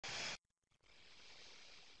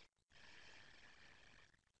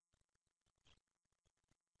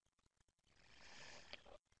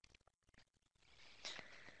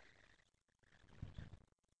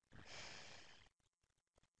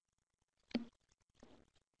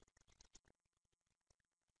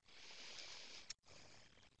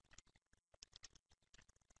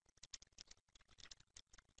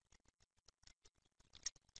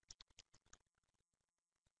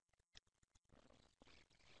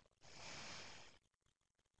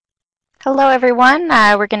Hello, everyone.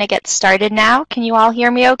 We're going to get started now. Can you all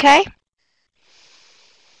hear me okay?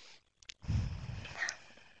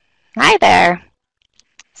 Hi there.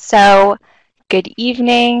 So, good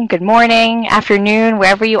evening, good morning, afternoon,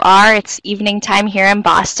 wherever you are. It's evening time here in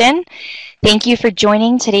Boston. Thank you for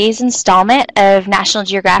joining today's installment of National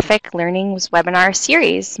Geographic Learning's webinar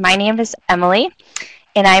series. My name is Emily,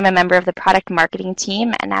 and I'm a member of the product marketing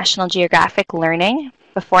team at National Geographic Learning.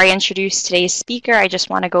 Before I introduce today's speaker, I just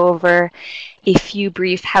want to go over a few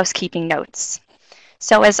brief housekeeping notes.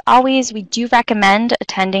 So as always, we do recommend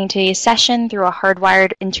attending today's session through a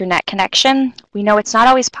hardwired internet connection. We know it's not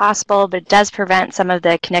always possible, but it does prevent some of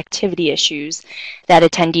the connectivity issues that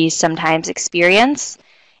attendees sometimes experience.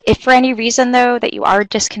 If for any reason, though, that you are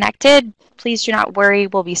disconnected, please do not worry.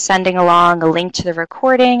 We'll be sending along a link to the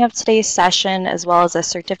recording of today's session, as well as a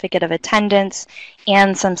certificate of attendance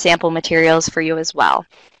and some sample materials for you as well.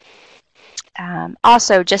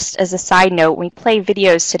 Also, just as a side note, when we play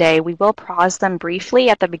videos today, we will pause them briefly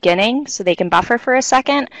at the beginning so they can buffer for a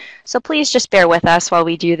second. So please just bear with us while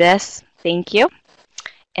we do this. Thank you.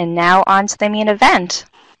 And now on to the main event.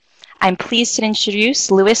 I'm pleased to introduce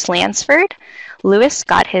Lewis Lansford. Lewis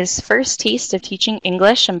got his first taste of teaching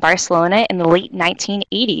English in Barcelona in the late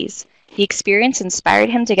 1980s. The experience inspired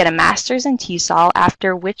him to get a master's in TESOL,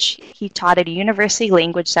 after which he taught at a university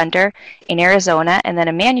language center in Arizona and then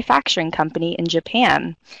a manufacturing company in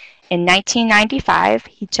Japan. In 1995,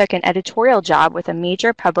 he took an editorial job with a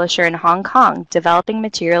major publisher in Hong Kong, developing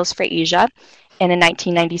materials for Asia, and in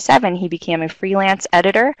 1997, he became a freelance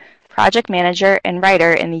editor, project manager, and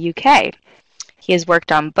writer in the UK. He has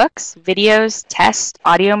worked on books, videos, tests,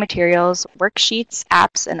 audio materials, worksheets,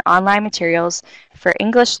 apps, and online materials for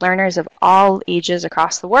English learners of all ages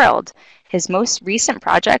across the world. His most recent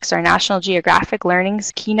projects are National Geographic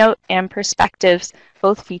Learning's Keynote and Perspectives,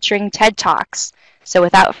 both featuring TED Talks. So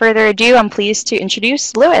without further ado, I'm pleased to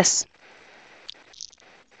introduce Lewis.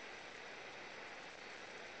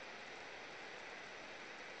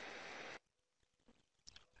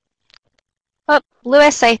 Oh,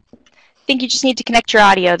 Lewis, I think you just need to connect your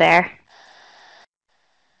audio there.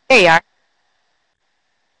 There you are.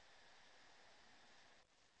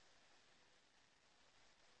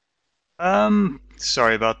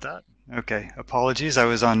 Sorry about that. Okay, apologies, I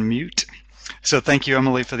was on mute. So thank you,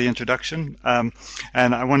 Emily, for the introduction. And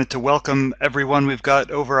I wanted to welcome everyone. We've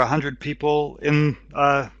got over 100 people in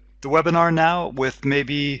the webinar now, with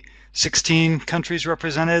maybe 16 countries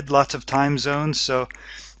represented, lots of time zones. So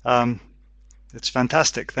it's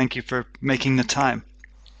fantastic. Thank you for making the time.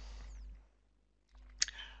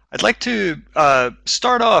 I'd like to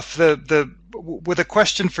start off with a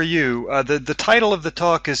question for you. The title of the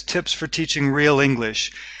talk is Tips for Teaching Real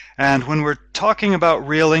English. And when we're talking about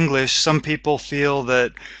real English, some people feel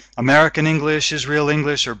that American English is real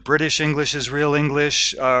English, or British English is real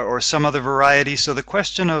English, or some other variety. So the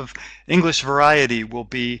question of English variety will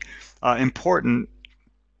be important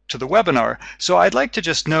to the webinar. So I'd like to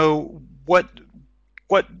just know what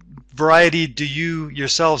variety do you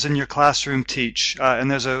yourselves in your classroom teach? And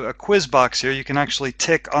there's a quiz box here. You can actually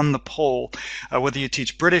tick on the poll whether you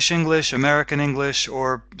teach British English, American English,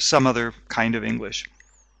 or some other kind of English.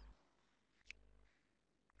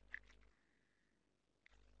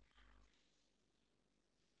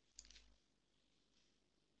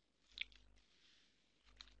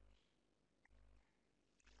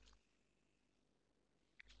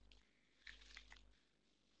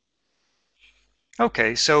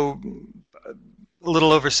 Okay, so a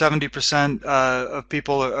little over 70% of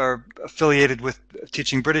people are affiliated with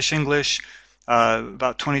teaching British English,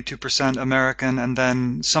 about 22% American, and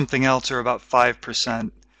then something else, or about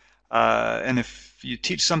 5%. And if you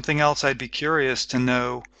teach something else, I'd be curious to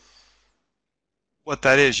know what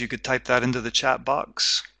that is. You could type that into the chat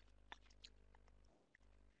box.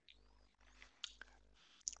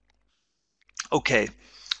 Okay.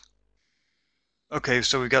 Okay,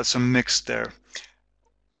 so we got some mixed there.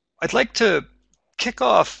 I'd like to kick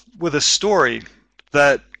off with a story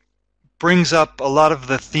that brings up a lot of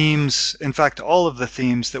the themes, in fact, all of the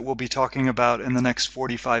themes that we'll be talking about in the next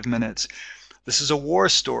 45 minutes. This is a war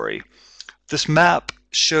story. This map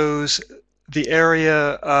shows the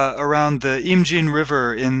area around the Imjin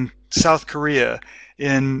River in South Korea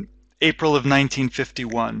in April of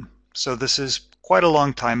 1951. So this is quite a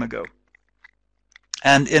long time ago.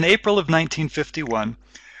 And in April of 1951,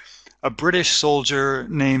 a British soldier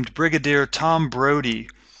named Brigadier Tom Brodie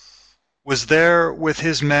was there with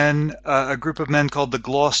his men, a group of men called the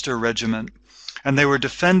Gloucester Regiment, and they were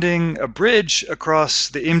defending a bridge across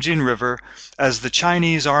the Imjin River as the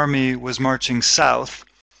Chinese army was marching south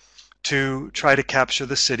to try to capture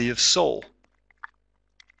the city of Seoul.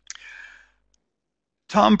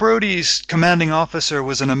 Tom Brody's commanding officer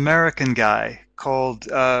was an American guy called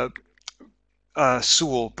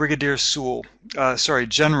Sewell, Brigadier Sewell,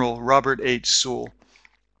 General Robert H. Sewell.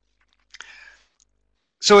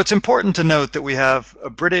 So it's important to note that we have a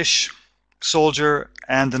British soldier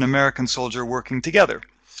and an American soldier working together.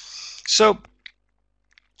 So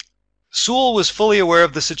Sewell was fully aware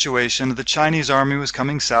of the situation. The Chinese army was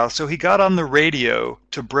coming south, so he got on the radio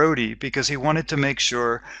to Brody because he wanted to make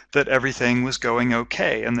sure that everything was going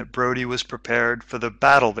okay and that Brody was prepared for the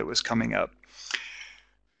battle that was coming up.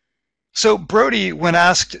 So Brody, when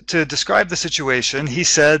asked to describe the situation, he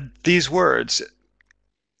said these words: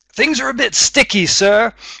 "Things are a bit sticky,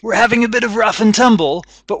 sir. We're having a bit of rough and tumble,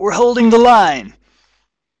 but we're holding the line."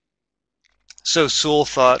 So Sewell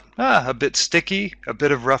thought, a bit sticky, a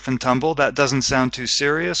bit of rough and tumble, that doesn't sound too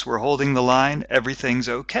serious. We're holding the line, everything's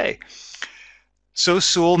okay. So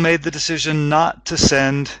Sewell made the decision not to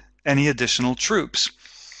send any additional troops.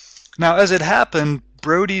 Now, as it happened,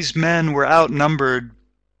 Brody's men were outnumbered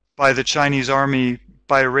by the Chinese army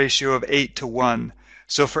by a ratio of 8-1.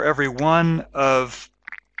 So for every one of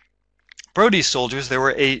Brody's soldiers, there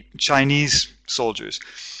were 8 Chinese soldiers.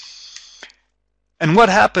 And what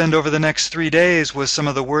happened over the next 3 days was some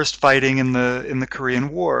of the worst fighting in the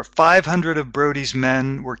Korean War. 500 of Brody's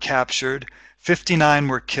men were captured, 59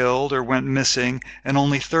 were killed or went missing, and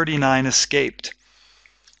only 39 escaped.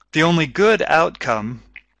 The only good outcome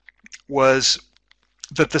was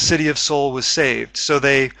that the city of Seoul was saved. So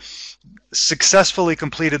they successfully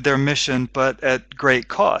completed their mission, but at great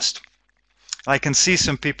cost. I can see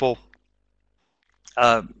some people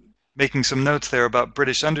making some notes there about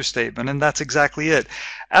British understatement, and that's exactly it.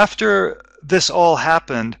 After this all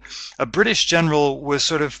happened, a British general was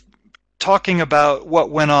sort of talking about what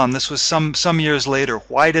went on. This was some years later.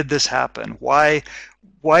 Why did this happen? Why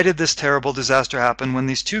did this terrible disaster happen when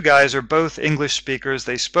these two guys are both English speakers?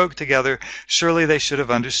 They spoke together. Surely they should have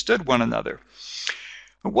understood one another.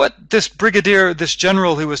 What this brigadier, this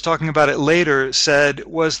general who was talking about it later, said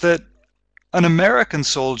was that an American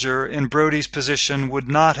soldier in Brody's position would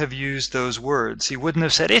not have used those words. He wouldn't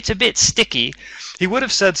have said, "It's a bit sticky." He would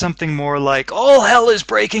have said something more like, "All hell is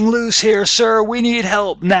breaking loose here, sir. We need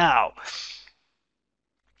help now."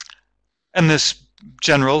 And this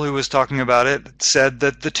general who was talking about it said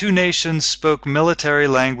that the two nations spoke military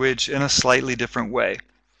language in a slightly different way.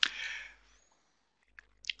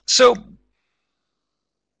 So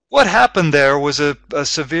what happened there was a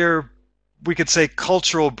severe, we could say,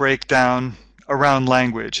 cultural breakdown around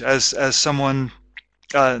language. As someone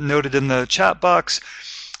noted in the chat box,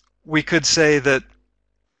 we could say that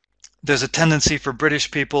there's a tendency for British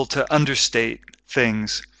people to understate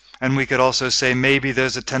things. And we could also say maybe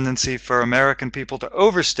there's a tendency for American people to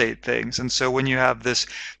overstate things. And so when you have this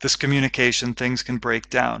communication, things can break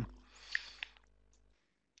down.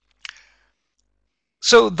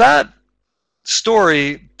 So that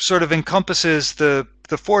story sort of encompasses the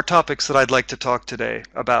 4 topics that I'd like to talk today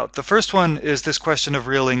about. The first one is this question of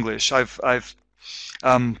real English. I've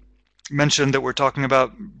mentioned that we're talking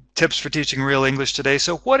about tips for teaching real English today.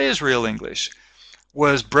 So what is real English?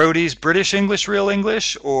 Was Brody's British English real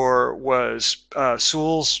English, or was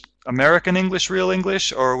Sewell's American English real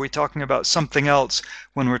English, or are we talking about something else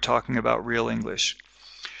when we're talking about real English?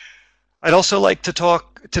 I'd also like to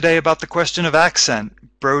talk today about the question of accent.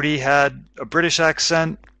 Brody had a British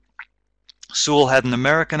accent. Sewell had an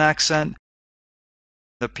American accent.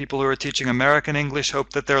 The people who are teaching American English hope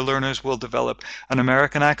that their learners will develop an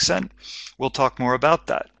American accent. We'll talk more about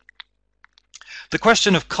that. The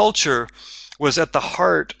question of culture was at the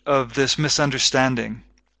heart of this misunderstanding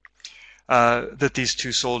that these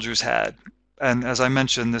two soldiers had. And as I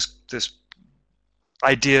mentioned, this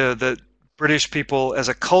idea that British people, as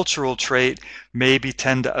a cultural trait, maybe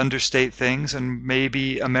tend to understate things, and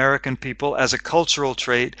maybe American people, as a cultural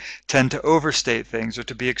trait, tend to overstate things or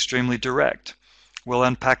to be extremely direct. We'll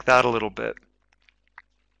unpack that a little bit.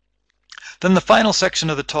 Then the final section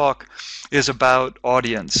of the talk is about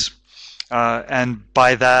audience. And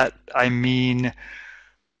by that, I mean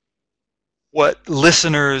what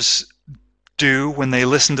listeners do when they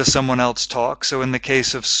listen to someone else talk. So in the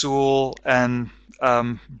case of Sewell and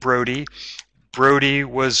Brody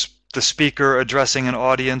was the speaker addressing an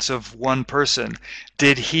audience of one person.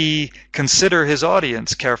 Did he consider his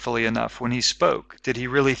audience carefully enough when he spoke? Did he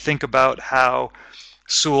really think about how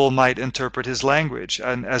Sewell might interpret his language?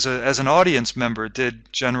 And as an audience member,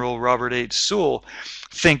 did General Robert H. Sewell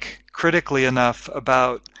think critically enough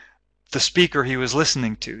about the speaker he was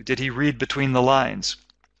listening to? Did he read between the lines?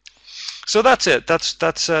 So that's it.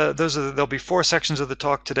 There'll be 4 sections of the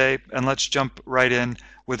talk today, and let's jump right in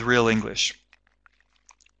with real English.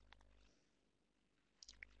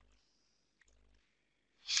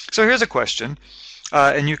 So here's a question,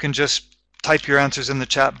 and you can just type your answers in the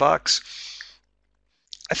chat box.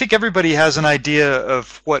 I think everybody has an idea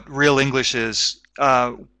of what real English is.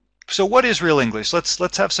 So what is real English?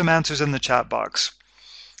 Let's have some answers in the chat box.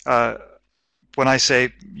 When I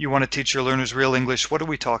say you want to teach your learners real English, what are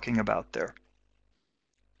we talking about there?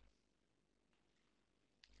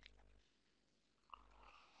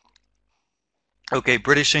 Okay,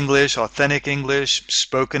 British English, authentic English,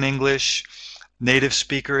 spoken English, native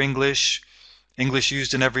speaker English, English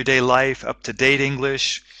used in everyday life, up-to-date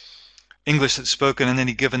English, English that's spoken in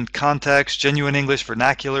any given context, genuine English,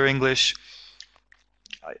 vernacular English.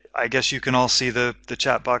 I guess you can all see the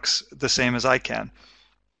chat box the same as I can.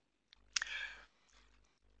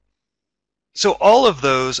 So all of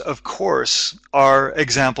those, of course, are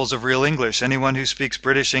examples of real English. Anyone who speaks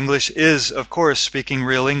British English is, of course, speaking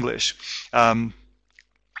real English.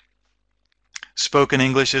 Spoken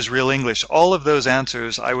English is real English. All of those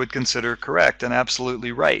answers I would consider correct and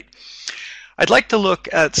absolutely right. I'd like to look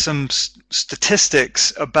at some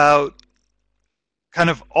statistics about kind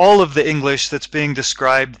of all of the English that's being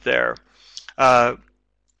described there. A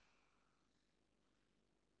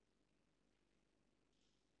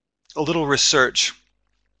little research.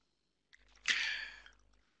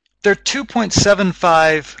 There are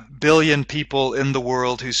 2.75 billion people in the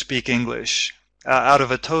world who speak English, out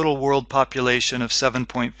of a total world population of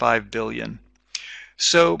 7.5 billion.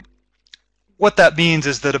 So what that means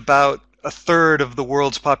is that about a third of the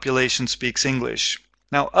world's population speaks English.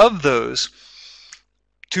 Now, of those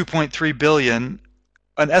 2.3 billion,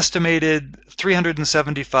 an estimated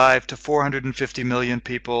 375 to 450 million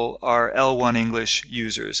people are L1 English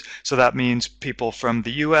users. So that means people from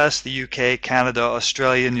the US, the UK, Canada,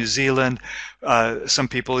 Australia, New Zealand, some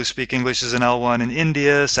people who speak English as an L1 in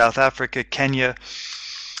India, South Africa, Kenya.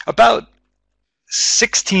 About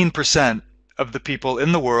 16% of the people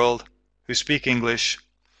in the world who speak English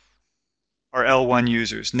are L1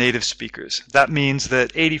 users, native speakers. That means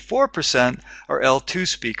that 84% are L2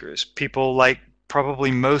 speakers, people like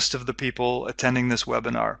probably most of the people attending this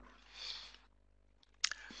webinar.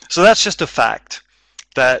 So that's just a fact,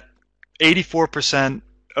 that 84%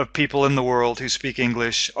 of people in the world who speak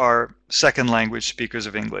English are second language speakers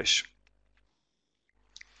of English.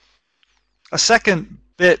 A second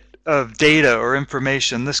bit of data or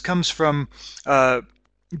information, this comes from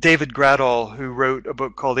David Gradall, who wrote a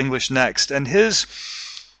book called English Next, and his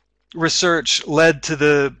research led to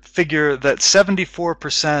the figure that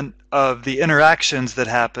 74% of the interactions that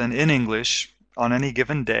happen in English on any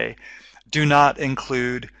given day do not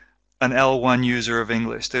include an L1 user of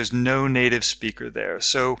English. There's no native speaker there.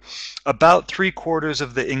 So about 3/4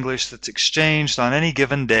 of the English that's exchanged on any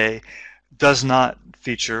given day does not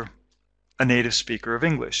feature a native speaker of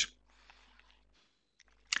English.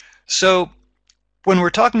 So when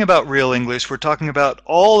we're talking about real English, we're talking about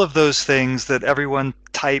all of those things that everyone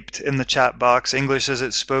typed in the chat box. English as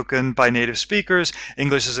it's spoken by native speakers,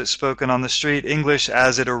 English as it's spoken on the street, English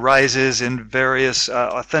as it arises in various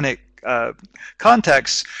authentic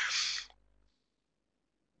contexts.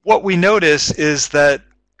 What we notice is that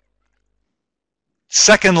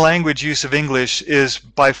second language use of English is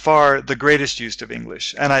by far the greatest use of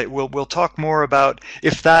English. And we'll talk more about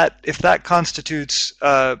if that constitutes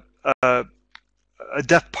part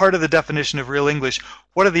of the definition of real English,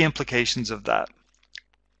 what are the implications of that?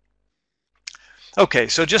 Okay,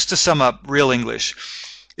 so just to sum up real English,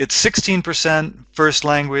 it's 16% first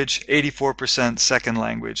language, 84% second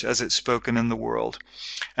language as it's spoken in the world.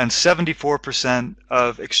 And 74%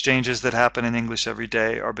 of exchanges that happen in English every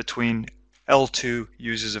day are between L2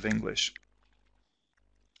 users of English.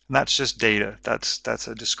 And that's just data, that's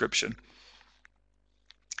a description.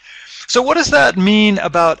 So what does that mean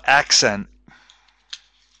about accent?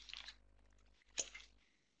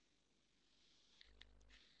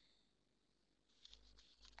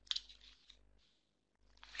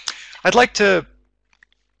 I'd like to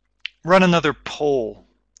run another poll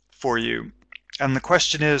for you. And the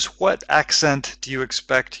question is, what accent do you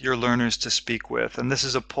expect your learners to speak with? And this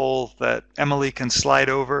is a poll that Emily can slide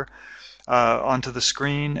over onto the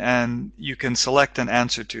screen, and you can select an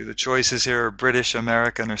answer to. The choices here are British,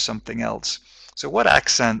 American, or something else. So what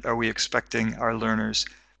accent are we expecting our learners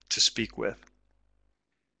to speak with?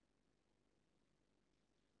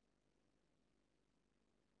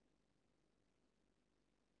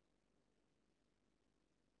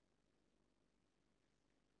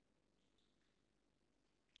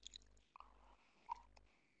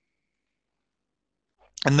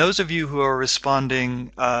 And those of you who are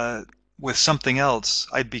responding with something else,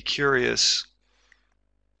 I'd be curious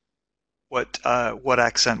what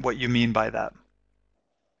accent, what you mean by that.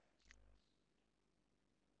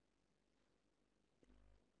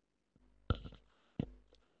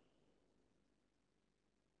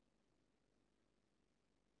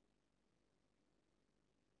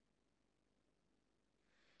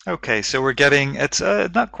 Okay, so we're getting, it's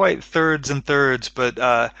not quite thirds and thirds,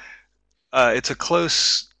 but it's a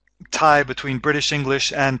close tie between British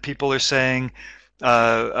English and people are saying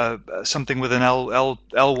something with an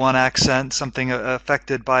L1 accent, something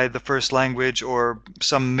affected by the first language, or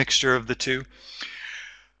some mixture of the two.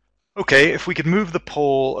 Okay, if we could move the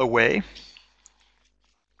poll away.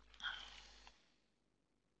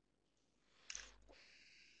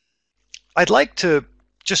 I'd like to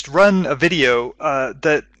just run a video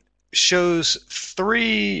that shows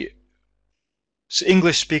 3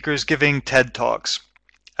 English speakers giving TED Talks.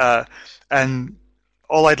 And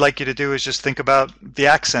all I'd like you to do is just think about the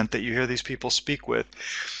accent that you hear these people speak with.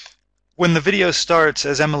 When the video starts,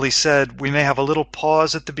 as Emily said, we may have a little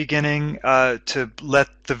pause at the beginning to let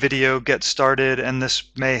the video get started, and this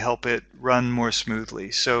may help it run more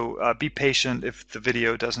smoothly. So be patient if the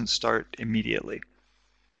video doesn't start immediately.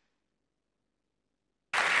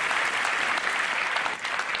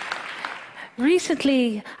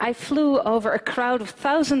 Recently, I flew over a crowd of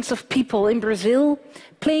thousands of people in Brazil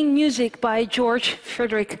playing music by George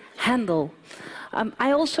Frederick Handel.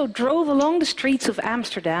 I also drove along the streets of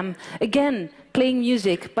Amsterdam, again playing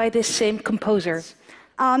music by this same composer.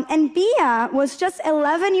 And Bia was just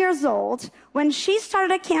 11 years old when she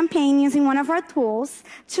started a campaign using one of our tools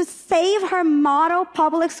to save her model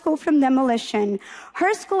public school from demolition.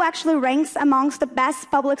 Her school actually ranks amongst the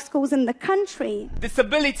best public schools in the country.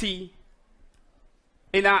 Disability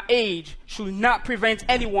in our age should not prevent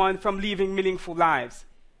anyone from living meaningful lives.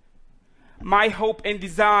 My hope and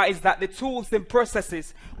desire is that the tools and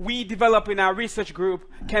processes we develop in our research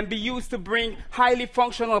group can be used to bring highly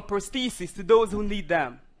functional prostheses to those who need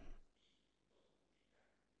them.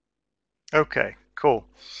 Okay, cool.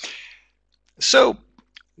 So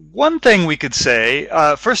one thing we could say,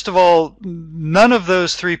 first of all, none of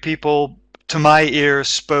those 3 people, to my ear,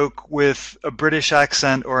 spoke with a British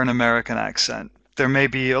accent or an American accent. There may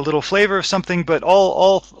be a little flavor of something, but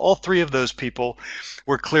all 3 of those people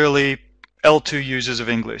were clearly L2 users of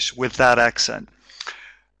English with that accent.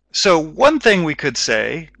 So one thing we could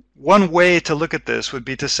say, one way to look at this would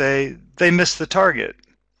be to say they missed the target.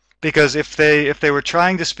 Because if they were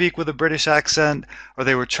trying to speak with a British accent or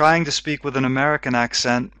they were trying to speak with an American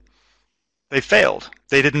accent, they failed.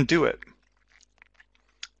 They didn't do it.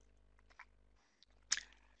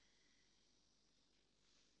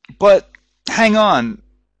 But hang on.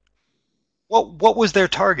 What was their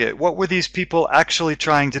target? What were these people actually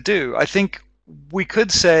trying to do? I think we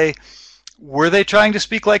could say, were they trying to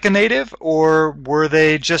speak like a native, or were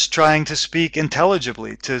they just trying to speak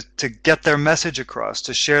intelligibly, to get their message across,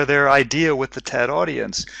 to share their idea with the TED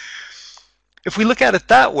audience? If we look at it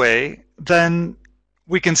that way, then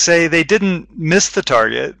we can say they didn't miss the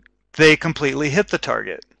target, they completely hit the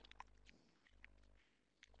target.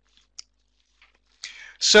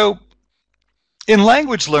 So in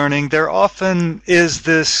language learning, there often is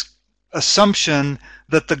this assumption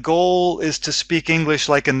that the goal is to speak English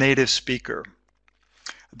like a native speaker.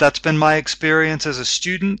 That's been my experience as a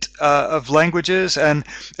student of languages, and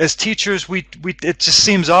as teachers, it just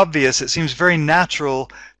seems obvious, it seems very natural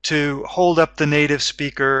to hold up the native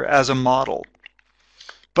speaker as a model.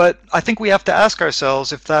 But I think we have to ask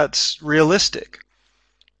ourselves if that's realistic.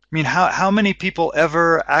 I mean, how many people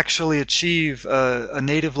ever actually achieve a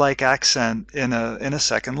native-like accent in a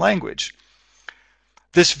second language?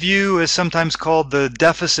 This view is sometimes called the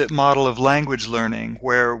deficit model of language learning,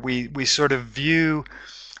 where we sort of view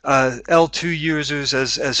L2 users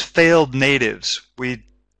as failed natives. We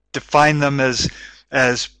define them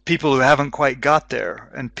as people who haven't quite got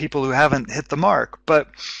there and people who haven't hit the mark. But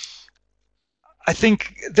I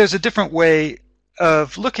think there's a different way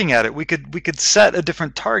of looking at it. We could set a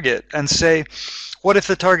different target and say, what if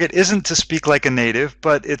the target isn't to speak like a native,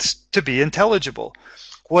 but it's to be intelligible?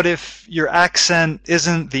 What if your accent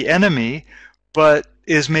isn't the enemy, but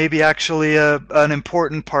is maybe actually an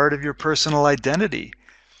important part of your personal identity?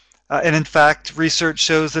 And in fact, research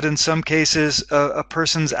shows that in some cases, a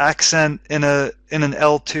person's accent in an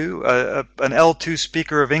L2, an L2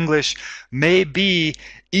 speaker of English, may be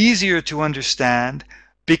easier to understand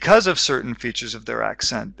because of certain features of their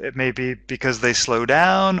accent. It may be because they slow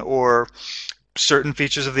down, or certain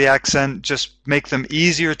features of the accent just make them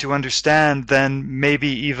easier to understand than maybe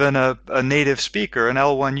even a native speaker, an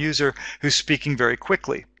L1 user who's speaking very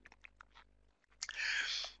quickly.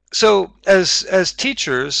 So as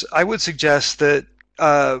teachers, I would suggest that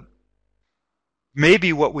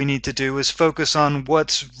maybe what we need to do is focus on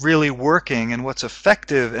what's really working and what's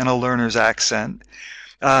effective in a learner's accent,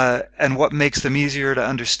 and what makes them easier to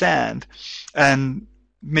understand, and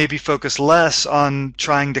maybe focus less on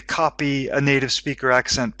trying to copy a native speaker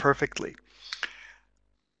accent perfectly.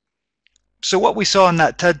 So what we saw in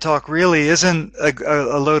that TED Talk really isn't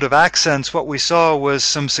a load of accents. What we saw was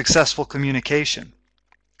some successful communication.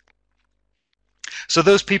 So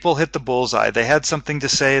those people hit the bullseye. They had something to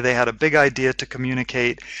say, they had a big idea to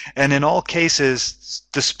communicate, and in all cases,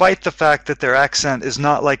 despite the fact that their accent is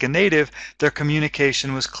not like a native, their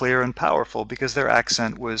communication was clear and powerful because their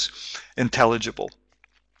accent was intelligible.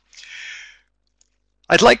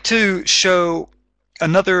 I'd like to show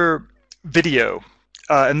another video,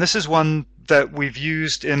 and this is one that we've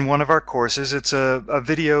used in one of our courses. It's a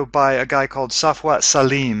video by a guy called Safwat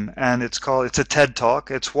Salim, and it's a TED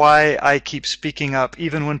Talk. It's why I keep speaking up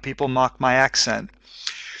even when people mock my accent.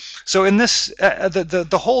 So in this,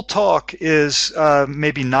 the whole talk is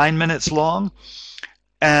maybe 9 minutes long,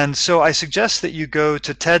 and so I suggest that you go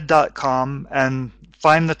to TED.com and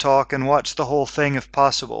find the talk and watch the whole thing if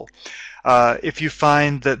possible. If you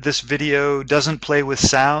find that this video doesn't play with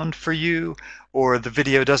sound for you, or the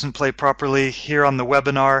video doesn't play properly here on the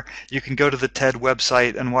webinar, you can go to the TED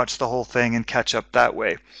website and watch the whole thing and catch up that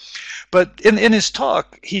way. But in his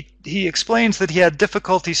talk, he explains that he had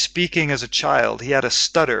difficulty speaking as a child. He had a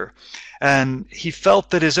stutter, and he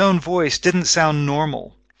felt that his own voice didn't sound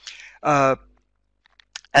normal.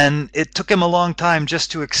 And it took him a long time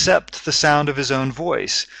just to accept the sound of his own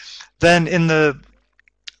voice. Then in the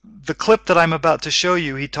clip that I'm about to show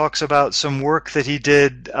you, he talks about some work that he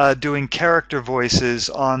did doing character voices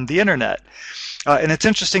on the internet. And it's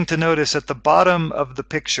interesting to notice at the bottom of the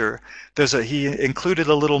picture, he included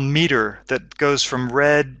a little meter that goes from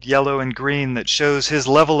red, yellow, and green that shows his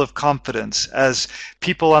level of confidence as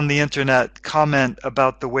people on the internet comment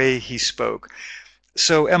about the way he spoke.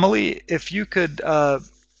 So Emily, if you could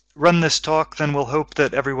run this talk, then we'll hope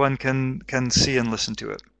that everyone can see and listen to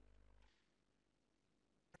it.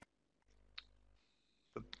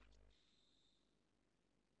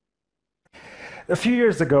 A few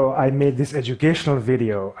years ago, I made this educational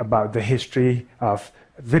video about the history of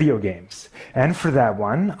video games. And for that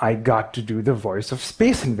one, I got to do the voice of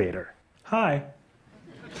Space Invader. Hi.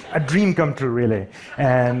 A dream come true, really.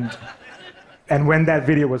 And when that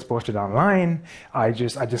video was posted online, I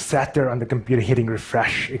just sat there on the computer hitting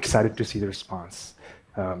refresh, excited to see the response.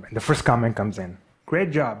 And the first comment comes in.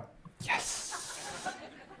 Great job. Yes.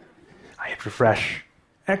 I hit refresh.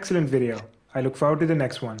 Excellent video. I look forward to the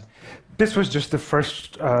next one. This was just the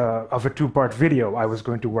first of a two-part video. I was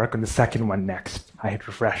going to work on the second one next. I hit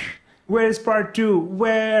refresh. Where's part two?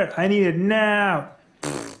 Where? I need it now.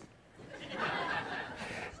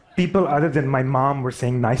 People other than my mom were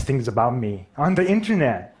saying nice things about me on the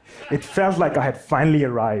internet. It felt like I had finally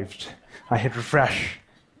arrived. I hit refresh.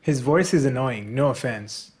 His voice is annoying, no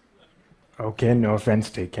offense. Okay, no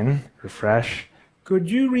offense taken. Refresh.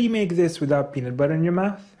 Could you remake this without peanut butter in your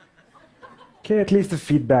mouth? Okay, at least the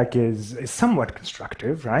feedback is somewhat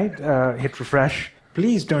constructive, right? Hit refresh.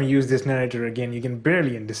 Please don't use this narrator again. You can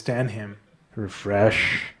barely understand him.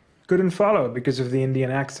 Refresh. Couldn't follow because of the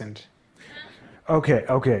Indian accent. Okay.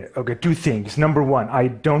 Two things. Number one, I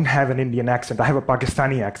don't have an Indian accent. I have a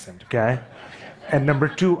Pakistani accent, okay? And number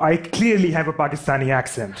two, I clearly have a Pakistani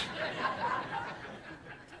accent.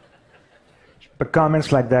 But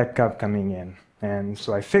comments like that kept coming in. And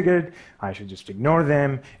so I figured I should just ignore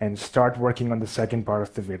them and start working on the second part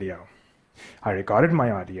of the video. I recorded my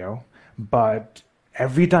audio, but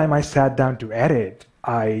every time I sat down to edit,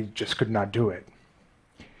 I just could not do it.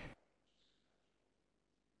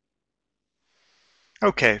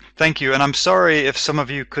 Okay, thank you. And I'm sorry if some of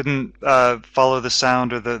you couldn't follow the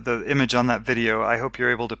sound or the image on that video. I hope you're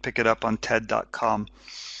able to pick it up on TED.com.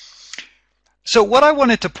 So what I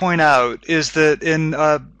wanted to point out is that in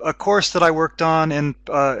a course that I worked on,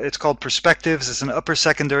 it's called Perspectives. It's an upper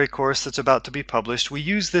secondary course that's about to be published. We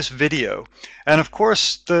use this video. And of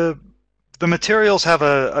course, the materials have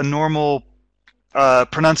a normal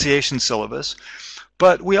pronunciation syllabus.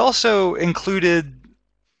 But we also included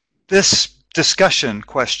this discussion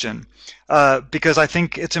question because I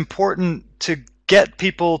think it's important to get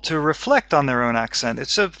people to reflect on their own accent.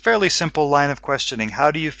 It's a fairly simple line of questioning.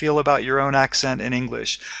 How do you feel about your own accent in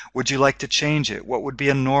English? Would you like to change it? What would be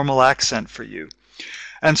a normal accent for you?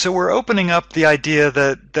 And so we're opening up the idea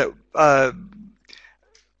that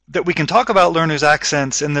we can talk about learners'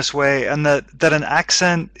 accents in this way, and that an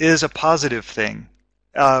accent is a positive thing.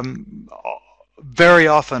 Very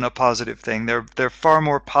often a positive thing. There are far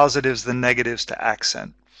more positives than negatives to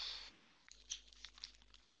accent.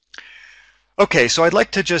 Okay, so I'd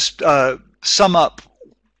like to just sum up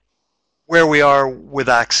where we are with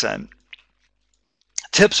accent.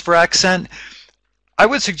 Tips for accent. I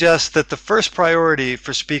would suggest that the first priority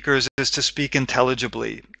for speakers is to speak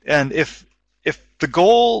intelligibly. And if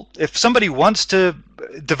if somebody wants to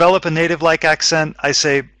develop a native-like accent, I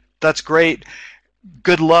say, that's great,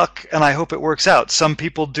 good luck, and I hope it works out. Some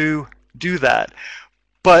people do that.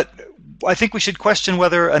 But I think we should question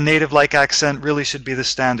whether a native-like accent really should be the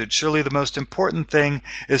standard. Surely the most important thing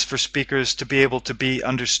is for speakers to be able to be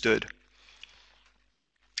understood.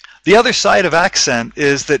 The other side of accent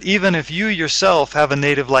is that even if you yourself have a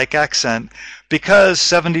native-like accent, because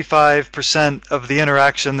 75% of the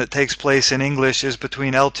interaction that takes place in English is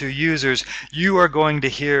between L2 users, you are going to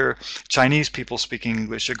hear Chinese people speaking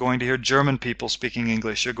English, you're going to hear German people speaking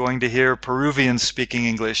English, you're going to hear Peruvians speaking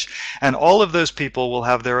English, and all of those people will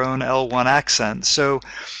have their own L1 accent. So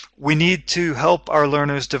we need to help our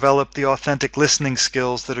learners develop the authentic listening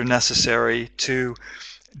skills that are necessary to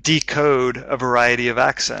decode a variety of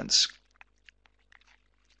accents.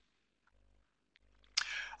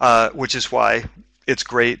 Which is why it's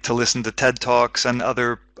great to listen to TED Talks and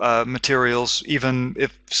other materials, even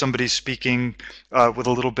if somebody's speaking with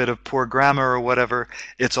a little bit of poor grammar or whatever.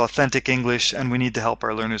 It's authentic English, and we need to help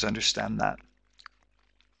our learners understand that.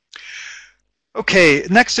 Okay,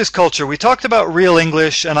 next is culture. We talked about real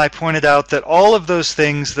English, and I pointed out that all of those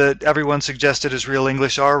things that everyone suggested as real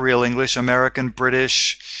English are real English: American,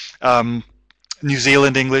 British, New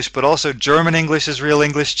Zealand English, but also German English is real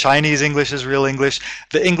English, Chinese English is real English.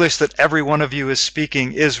 The English that every one of you is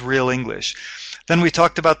speaking is real English. Then we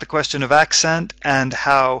talked about the question of accent and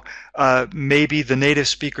how maybe the native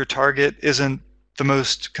speaker target isn't the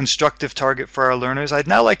most constructive target for our learners. I'd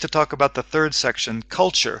now like to talk about the third section,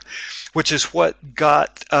 culture, which is what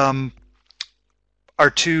got our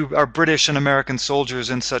British and American soldiers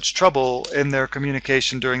in such trouble in their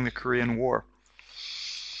communication during the Korean War.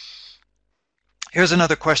 Here's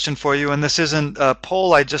another question for you, and this isn't a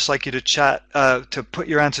poll. I'd just like you to put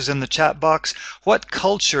your answers in the chat box. What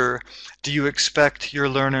culture do you expect your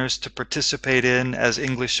learners to participate in as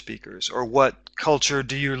English speakers? Or what culture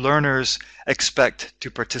do your learners expect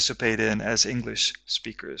to participate in as English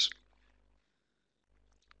speakers?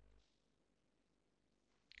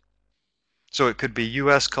 So it could be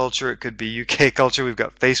US culture, it could be UK culture. We've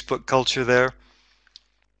got Facebook culture there.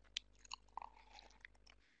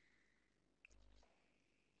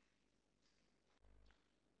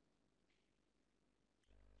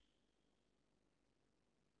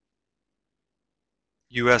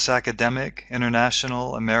 US academic,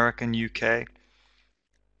 international, American, UK.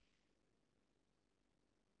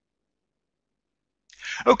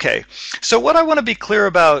 Okay, so what I want to be clear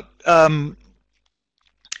about,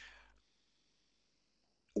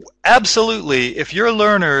 absolutely, if your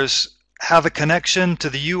learners have a connection to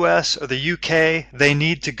the US or the UK, they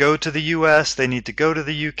need to go to the US, they need to go to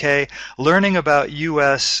the UK. Learning about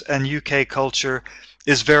US and UK culture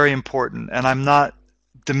is very important, and I'm not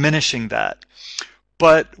diminishing that.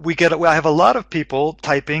 But I have a lot of people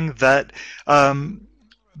typing that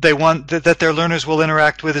they want that their learners will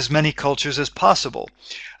interact with as many cultures as possible.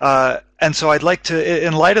 And so I'd like to,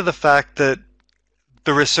 in light of the fact that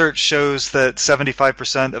the research shows that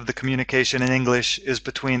 75% of the communication in English is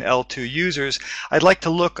between L2 users, I'd like to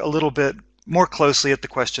look a little bit more closely at the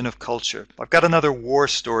question of culture. I've got another war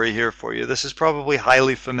story here for you. This is probably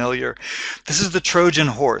highly familiar. This is the Trojan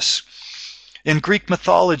horse. In Greek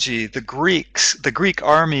mythology, the Greek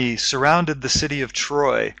army surrounded the city of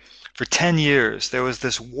Troy for 10 years. There was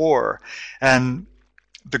this war, and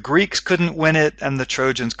the Greeks couldn't win it, and the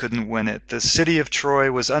Trojans couldn't win it. The city of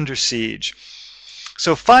Troy was under siege.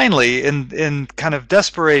 So finally, in kind of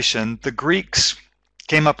desperation, the Greeks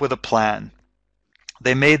came up with a plan.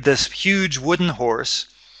 They made this huge wooden horse,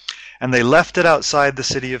 and they left it outside the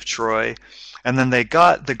city of Troy, and then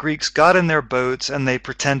the Greeks got in their boats, and they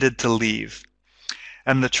pretended to leave.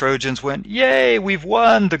 And the Trojans went, "Yay, we've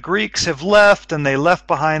won! The Greeks have left," and they left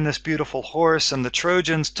behind this beautiful horse, and the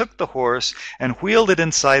Trojans took the horse and wheeled it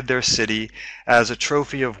inside their city as a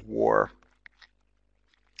trophy of war.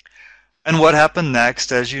 And what happened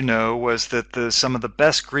next, as you know, was that some of the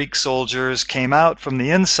best Greek soldiers came out from the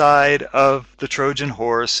inside of the Trojan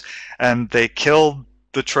horse, and they killed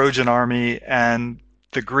the Trojan army, and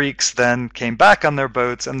the Greeks then came back on their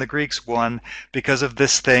boats, and the Greeks won because of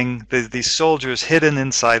this thing, these soldiers hidden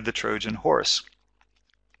inside the Trojan horse.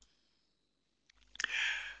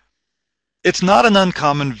 It's not an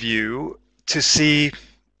uncommon view to see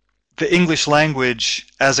the English language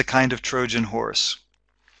as a kind of Trojan horse.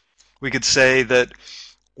 We could say that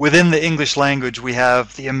within the English language we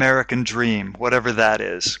have the American dream, whatever that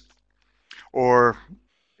is. Or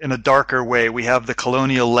in a darker way, we have the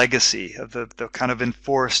colonial legacy of the kind of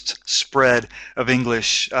enforced spread of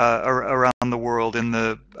English around the world in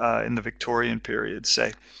the Victorian period,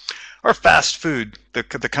 say. Or fast food, the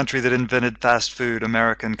country that invented fast food,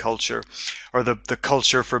 American culture, or the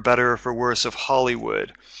culture, for better or for worse, of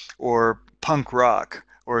Hollywood, or punk rock,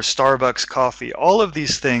 or Starbucks coffee. All of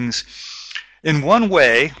these things, in one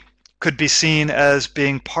way, could be seen as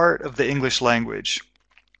being part of the English language.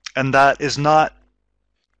 And that is not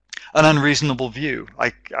an unreasonable view.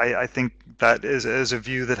 I think that is a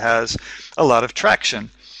view that has a lot of traction.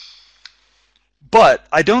 But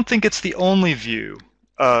I don't think it's the only view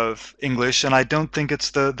of English, and I don't think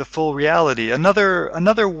it's the full reality.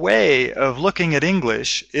 Another way of looking at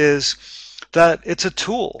English is that it's a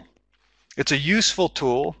tool. It's a useful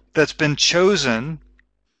tool that's been chosen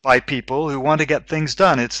by people who want to get things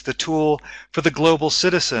done. It's the tool for the global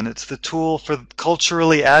citizen. It's the tool for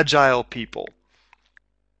culturally agile people.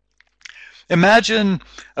 Imagine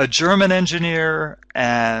a German engineer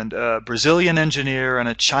and a Brazilian engineer and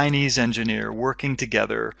a Chinese engineer working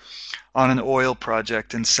together on an oil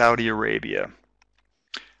project in Saudi Arabia.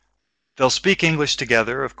 They'll speak English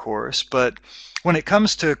together, of course, but when it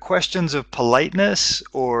comes to questions of politeness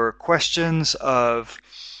or questions of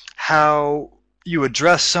how you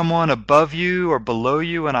address someone above you or below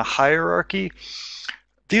you in a hierarchy,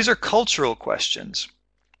 these are cultural questions.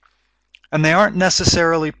 And they aren't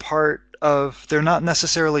necessarily they're not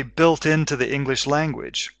necessarily built into the English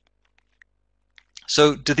language.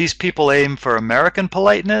 So do these people aim for American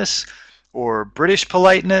politeness, or British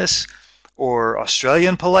politeness, or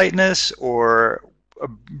Australian politeness, or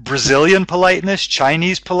Brazilian politeness,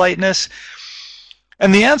 Chinese politeness?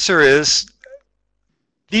 And the answer is,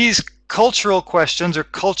 these cultural questions or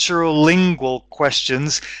cultural lingual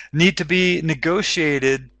questions need to be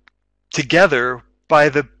negotiated together by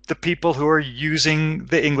the people who are using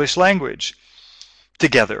the English language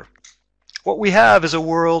together. What we have is a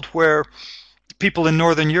world where people in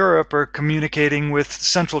Northern Europe are communicating with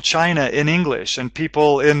Central China in English, and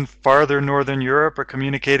people in farther Northern Europe are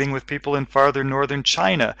communicating with people in farther Northern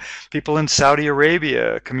China, people in Saudi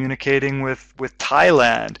Arabia communicating with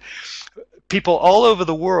Thailand, people all over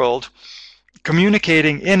the world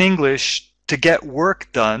communicating in English to get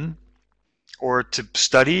work done, or to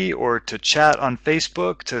study, or to chat on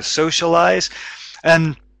Facebook, to socialize.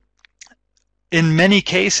 And in many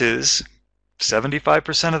cases,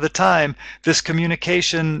 75% of the time, this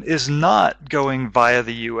communication is not going via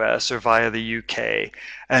the US or via the UK,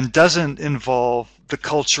 and doesn't involve the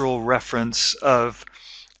cultural reference of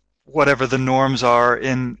whatever the norms are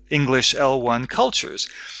in English L1 cultures.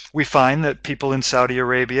 We find that people in Saudi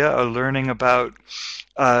Arabia are learning about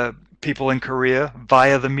people in Korea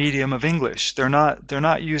via the medium of English. They're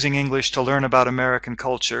not using English to learn about American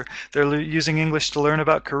culture. They're using English to learn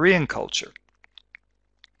about Korean culture.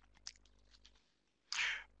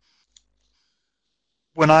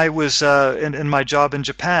 When I was in my job in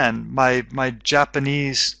Japan, my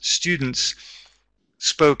Japanese students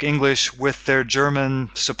spoke English with their German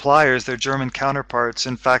suppliers, their German counterparts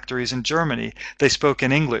in factories in Germany. They spoke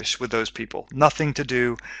in English with those people. Nothing to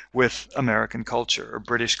do with American culture or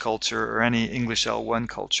British culture or any English L1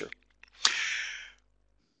 culture.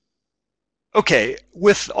 Okay,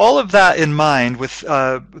 with all of that in mind, with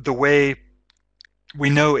the way we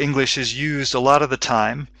know English is used a lot of the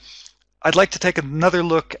time, I'd like to take another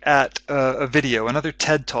look at a video, another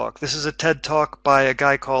TED Talk. This is a TED Talk by a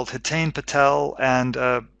guy called Hitain Patel and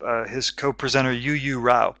his co-presenter Yu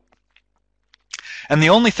Rao. And the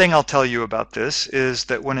only thing I'll tell you about this is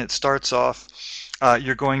that when it starts off,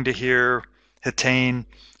 you're going to hear Hitain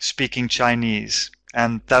speaking Chinese.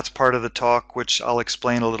 And that's part of the talk, which I'll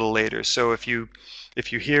explain a little later. So if you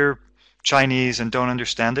hear Chinese and don't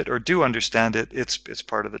understand it, or do understand it, it's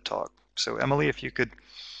part of the talk. So Emily, if you could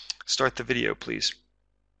start the video, please.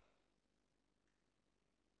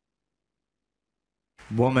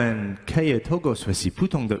 我们可以透过学习不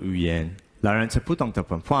同的语言，来认识不同的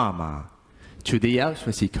文化吗？除了要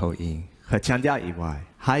学习口音和腔调以外，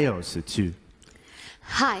还有诗句。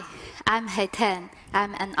Hi, I'm Hitain.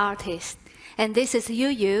 I'm an artist, and this is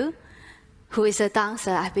Yu, who is a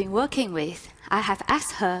dancer I've been working with. I have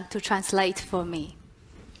asked her to translate for me.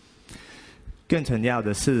 更重要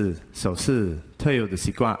的是手势、特有的习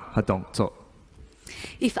惯和动作。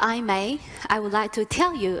If I may, I would like to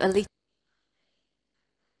tell you a little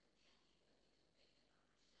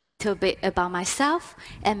bit about myself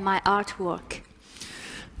and my artwork.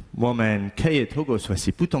 我们可以透过学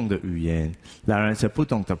习不同的语言，来认识不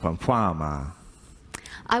同的文化吗？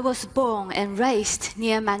 I was born and raised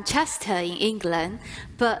near Manchester in England,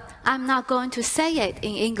 but I'm not going to say it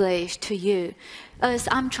in English to you, as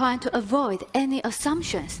I'm trying to avoid any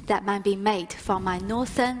assumptions that might be made from my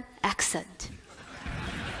northern accent.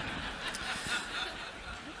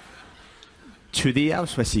 除了要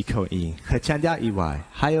学习口音和腔调以外，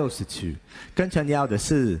还有是更重要的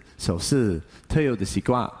是手势、特有的习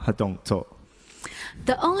惯和动作。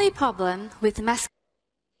The only problem with masking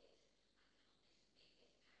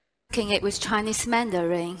it with Chinese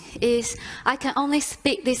Mandarin is I can only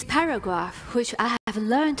speak this paragraph, which I have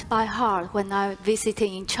learned by heart when I'm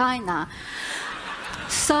visiting in China.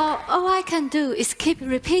 So all I can do is keep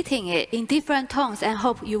repeating it in different tones and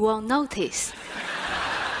hope you won't notice.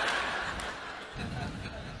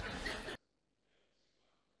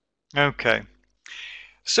 Okay.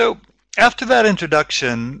 So after that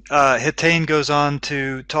introduction, Hitain goes on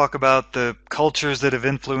to talk about the cultures that have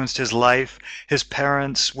influenced his life. His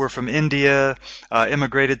parents were from India,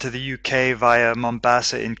 immigrated to the UK via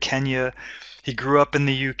Mombasa in Kenya. He grew up in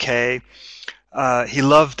the UK. He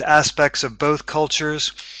loved aspects of both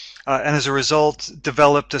cultures, and as a result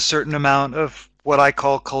developed a certain amount of what I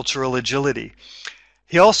call cultural agility.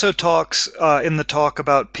 He also talks in the talk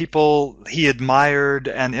about people he admired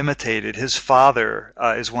and imitated. His father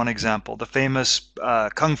is one example, the famous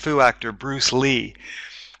kung fu actor Bruce Lee,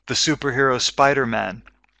 the superhero Spider-Man.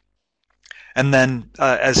 And then,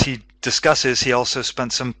 as he discusses, he also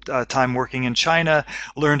spent some time working in China,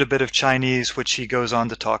 learned a bit of Chinese, which he goes on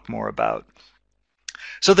to talk more about.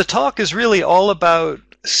 So the talk is really all about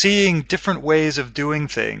seeing different ways of doing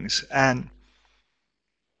things. And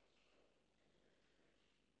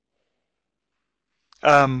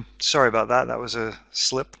sorry about that. That was a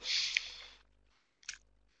slip.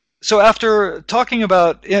 So after talking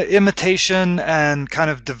about imitation and kind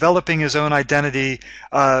of developing his own identity,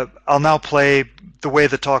 I'll now play the way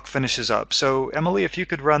the talk finishes up. So Emily, if you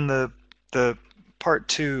could run the part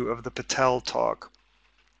 2 of the Patel talk.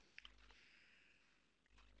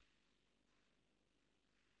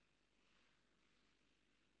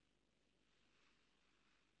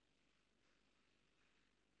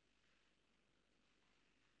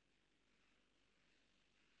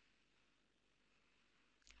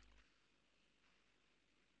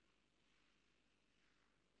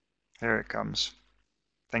 There it comes.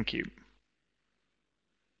 Thank you.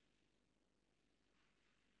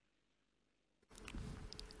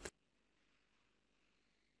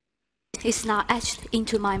 It's now etched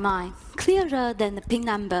into my mind, clearer than the PIN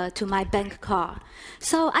number to my bank card,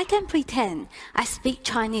 so I can pretend I speak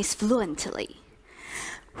Chinese fluently.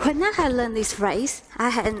 When I had learned this phrase, I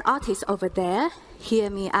had an artist over there hear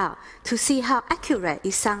me out to see how accurate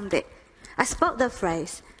it sounded. I spoke the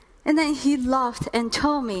phrase, and then he laughed and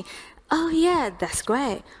told me, "Oh yeah, that's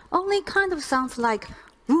great. Only kind of sounds like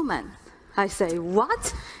woman." I say,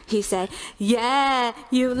 "What?" He said, "Yeah,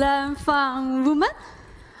 you learn from woman?"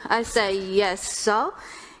 I say, "Yes, so?"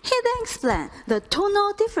 He then explained the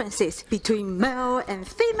tonal differences between male and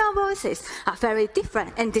female voices are very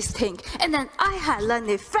different and distinct. And then I had learned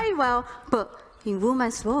it very well, but in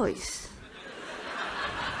woman's voice.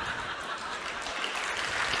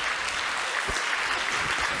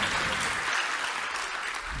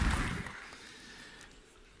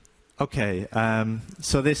 Okay,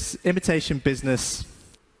 so this imitation business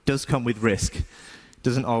does come with risk.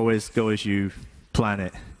 Doesn't always go as you plan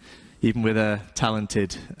it, even with a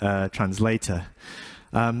talented translator.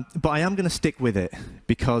 But I am going to stick with it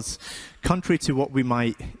because, contrary to what we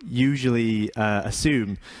might usually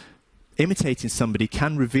assume, imitating somebody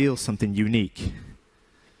can reveal something unique.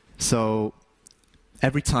 So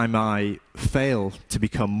every time I fail to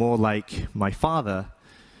become more like my father,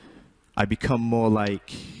 I become more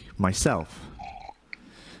like myself.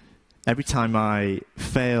 Every time I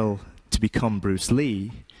fail to become Bruce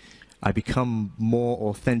Lee, I become more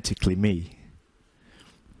authentically me.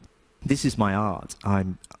 This is my art. I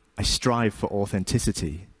strive for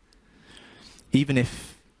authenticity, even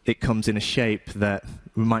if it comes in a shape that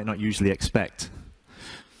we might not usually expect.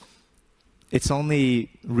 It's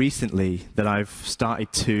only recently that I've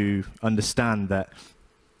started to understand that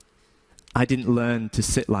I didn't learn to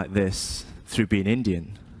sit like this through being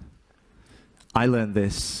Indian. I learned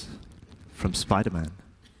this from Spider-Man.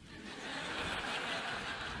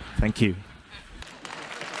 Thank you.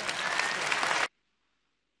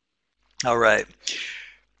 All right.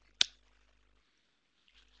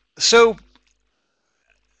 So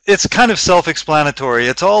it's kind of self-explanatory.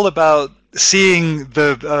 It's all about seeing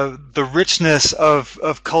the richness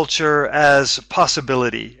of culture as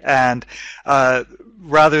possibility, and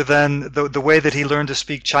rather than the way that he learned to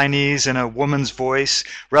speak Chinese in a woman's voice,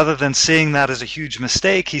 rather than seeing that as a huge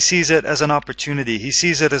mistake, he sees it as an opportunity. He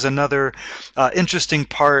sees it as another interesting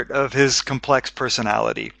part of his complex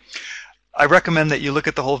personality. I recommend that you look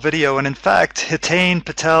at the whole video, and in fact, Hitain,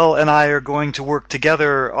 Patel, and I are going to work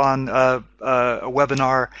together on a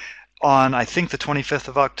webinar on, I think, the 25th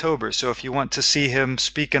of October. So if you want to see him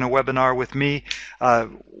speak in a webinar with me,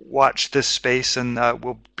 watch this space, and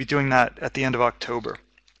we'll be doing that at the end of October.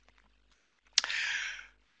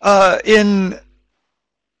 In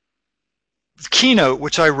Keynote,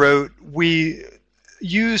 which I wrote, we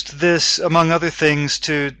used this, among other things,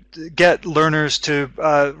 to get learners to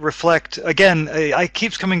reflect. Again, I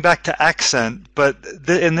keep coming back to accent, but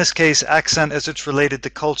in this case, accent as it's related to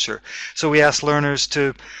culture. So we asked learners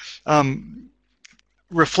to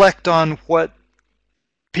reflect on what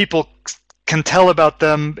people can tell about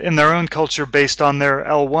them in their own culture based on their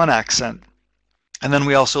L1 accent. And then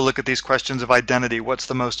we also look at these questions of identity. What's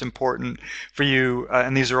the most important for you?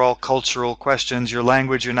 And these are all cultural questions: your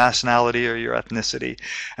language, your nationality, or your ethnicity.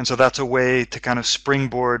 And so that's a way to kind of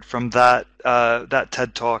springboard from that, that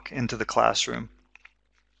TED Talk into the classroom.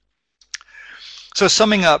 So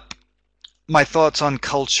summing up my thoughts on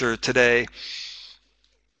culture today,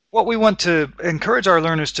 what we want to encourage our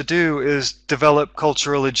learners to do is develop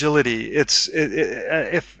cultural agility. If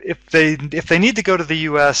they need to go to the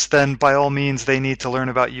U.S., then by all means they need to learn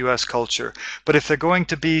about U.S. culture. But if they're going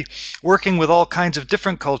to be working with all kinds of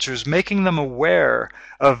different cultures, making them aware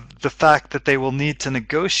of the fact that they will need to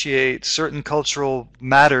negotiate certain cultural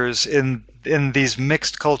matters in these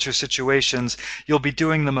mixed culture situations, you'll be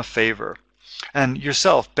doing them a favor. And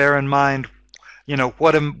yourself, bear in mind, you know,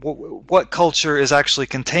 what culture is actually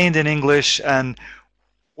contained in English, and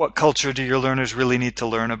what culture do your learners really need to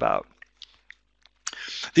learn about.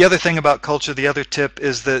 The other thing about culture, the other tip,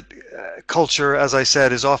 is that culture, as I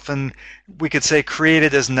said, is often, we could say,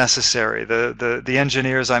 created as necessary. The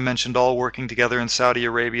engineers I mentioned, all working together in Saudi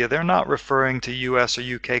Arabia, they're not referring to US or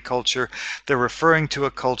UK culture. They're referring to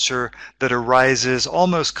a culture that arises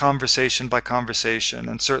almost conversation by conversation,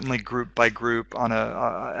 and certainly group by group on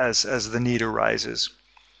as the need arises.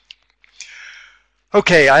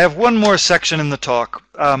 Okay, I have one more section in the talk.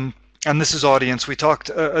 And this is audience. We talked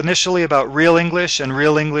initially about real English, and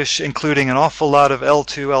real English including an awful lot of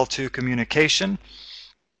L2 communication.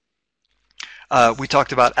 We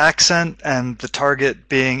talked about accent and the target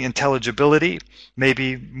being intelligibility,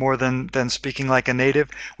 maybe more than speaking like a native.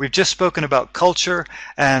 We've just spoken about culture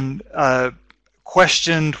and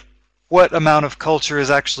questioned what amount of culture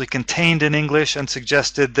is actually contained in English, and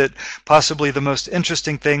suggested that possibly the most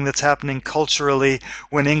interesting thing that's happening culturally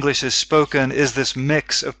when English is spoken is this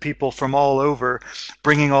mix of people from all over,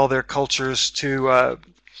 bringing all their cultures to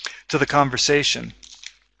the conversation.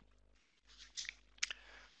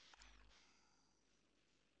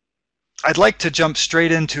 I'd like to jump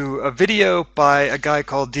straight into a video by a guy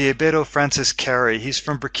called Diébédo Francis Carey. He's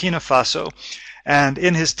from Burkina Faso. And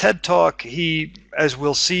in his TED Talk, he, as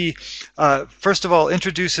we'll see, first of all,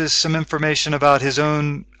 introduces some information about his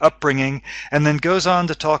own upbringing, and then goes on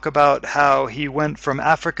to talk about how he went from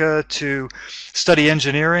Africa to study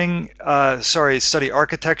study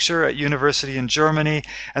architecture at university in Germany,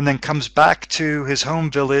 and then comes back to his home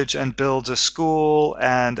village and builds a school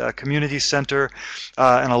and a community center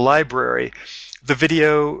and a library. The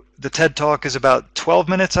video, the TED Talk, is about 12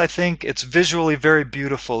 minutes, I think. It's visually very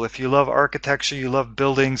beautiful. If you love architecture, you love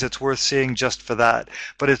buildings, it's worth seeing just for that.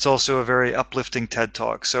 But it's also a very uplifting TED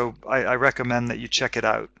Talk, so I recommend that you check it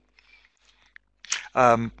out.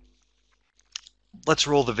 Let's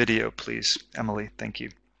roll the video, please. Emily, thank you.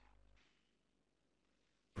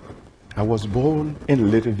 I was born in a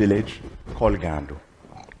little village called Gandu.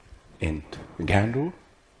 In Gandu,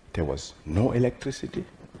 there was no electricity,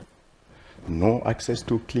 no access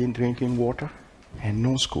to clean drinking water, and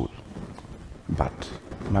no school. But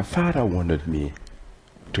my father wanted me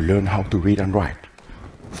to learn how to read and write.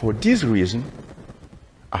 For this reason,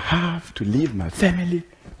 I have to leave my family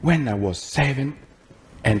when I was 7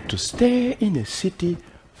 and to stay in a city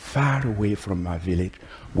far away from my village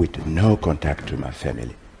with no contact to my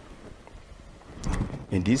family.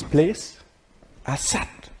 In this place, I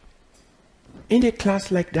sat in a class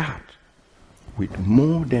like that with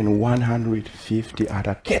more than 150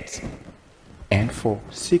 other kids, and for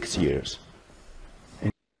 6 years.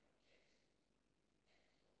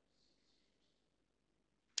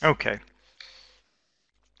 Okay.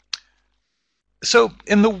 So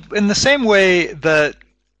in the same way that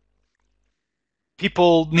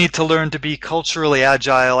people need to learn to be culturally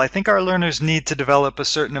agile, I think our learners need to develop a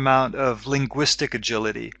certain amount of linguistic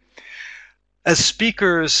agility. As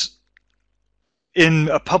speakers in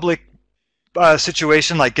a public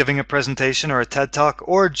situation like giving a presentation or a TED Talk,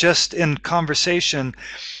 or just in conversation,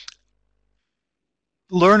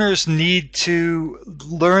 learners need to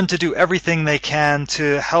learn to do everything they can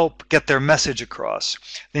to help get their message across.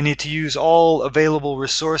 They need to use all available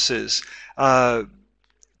resources to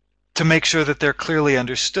make sure that they're clearly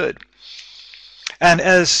understood. And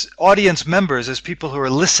as audience members, as people who are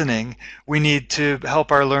listening, we need to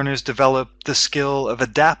help our learners develop the skill of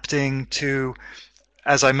adapting to,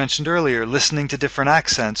 as I mentioned earlier, listening to different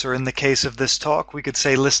accents, or in the case of this talk, we could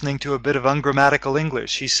say listening to a bit of ungrammatical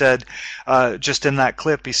English. He said, just in that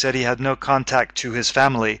clip, he said he had no contact to his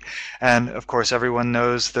family. And of course, everyone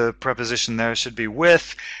knows the preposition there should be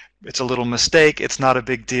with. It's a little mistake. It's not a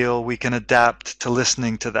big deal. We can adapt to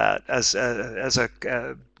listening to that as a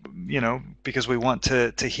because we want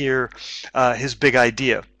to hear his big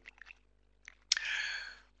idea.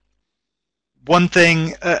 One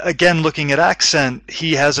thing, again, looking at accent,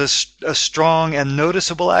 he has a strong and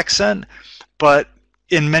noticeable accent, but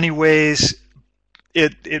in many ways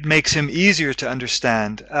it makes him easier to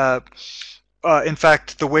understand. In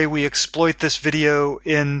fact, the way we exploit this video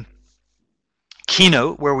in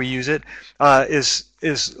Keynote, where we use it,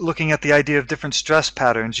 is looking at the idea of different stress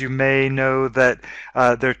patterns. You may know that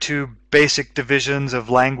there are two basic divisions of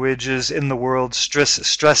languages in the world: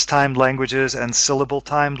 stress-timed languages and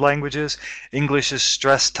syllable-timed languages. English is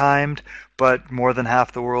stress-timed, but more than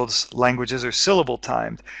half the world's languages are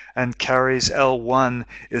syllable-timed. And Carey's L1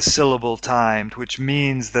 is syllable-timed, which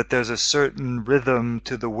means that there's a certain rhythm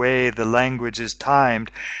to the way the language is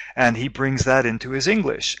timed, and he brings that into his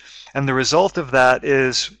English. And the result of that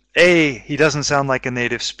is, A, he doesn't sound like a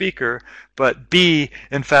native speaker, but B,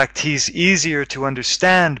 in fact, he's easier to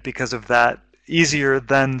understand because of that, easier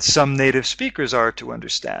than some native speakers are to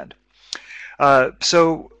understand.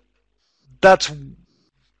 So that's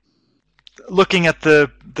looking at the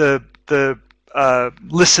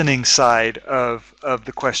listening side of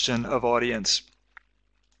the question of audience.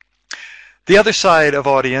 The other side of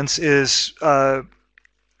audience is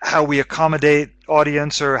how we accommodate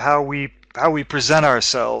audience, or how we present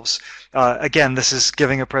ourselves. Again, this is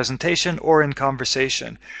giving a presentation or in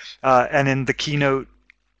conversation. And in the Keynote,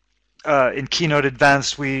 in Keynote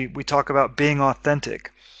Advanced, we talk about being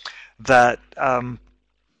authentic. That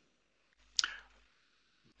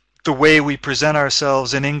the way we present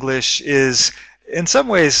ourselves in English is, in some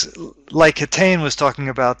ways, like Hatain was talking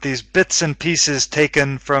about, these bits and pieces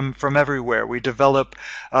taken from everywhere. We develop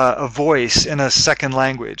a voice in a second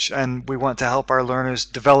language, and we want to help our learners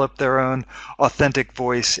develop their own authentic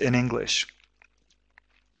voice in English.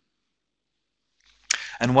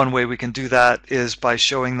 And one way we can do that is by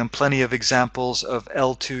showing them plenty of examples of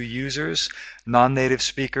L2 users, non-native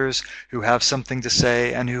speakers, who have something to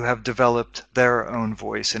say and who have developed their own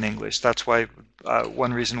voice in English. That's why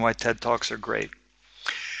one reason why TED Talks are great.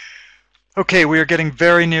 Okay, we are getting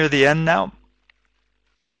very near the end now.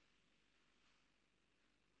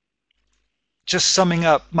 Just summing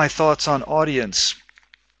up my thoughts on audience.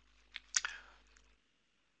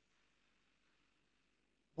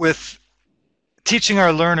 With teaching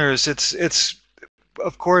our learners, it's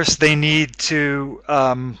of course they need to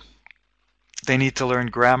learn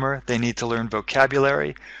grammar, they need to learn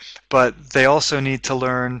vocabulary, but they also need to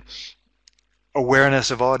learn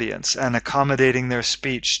awareness of audience and accommodating their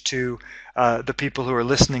speech to the people who are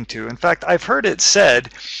listening to. In fact, I've heard it said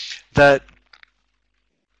that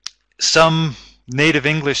some native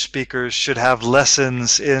English speakers should have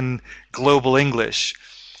lessons in global English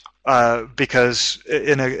because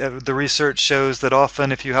the research shows that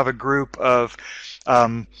often if you have a group of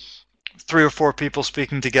 3 or 4 people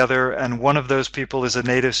speaking together, and one of those people is a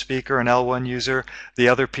native speaker, an L1 user, the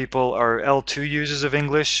other people are L2 users of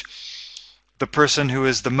English, the person who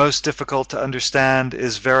is the most difficult to understand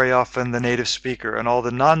is very often the native speaker, and all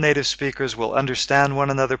the non-native speakers will understand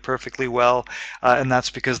one another perfectly well, and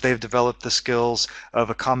that's because they've developed the skills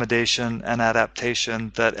of accommodation and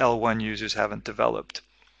adaptation that L1 users haven't developed.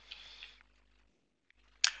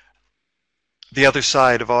 The other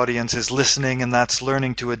side of audience is listening, and that's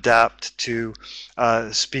learning to adapt to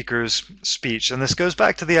speakers' speech. And this goes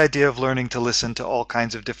back to the idea of learning to listen to all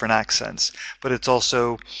kinds of different accents, but it's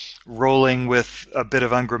also rolling with a bit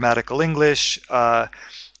of ungrammatical English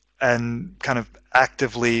and kind of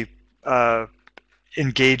actively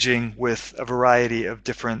engaging with a variety of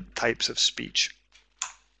different types of speech.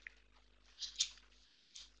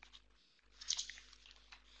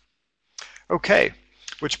 Okay.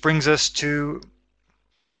 Which brings us to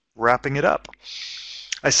wrapping it up.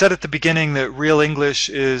 I said at the beginning that real English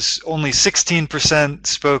is only 16%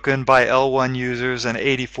 spoken by L1 users and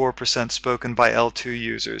 84% spoken by L2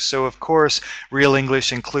 users. So of course, real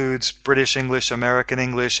English includes British English, American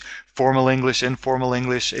English, formal English, informal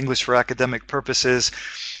English, English for academic purposes,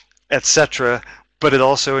 etc. But it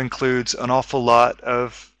also includes an awful lot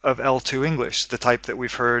of L2 English, the type that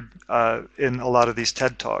we've heard in a lot of these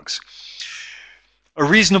TED Talks. A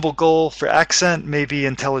reasonable goal for accent may be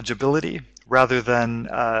intelligibility rather than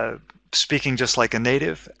speaking just like a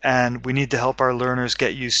native, and we need to help our learners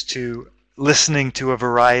get used to listening to a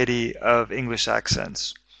variety of English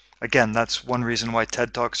accents. Again, that's one reason why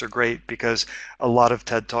TED Talks are great, because a lot of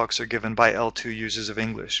TED Talks are given by L2 users of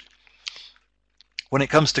English. When it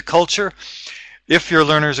comes to culture, if your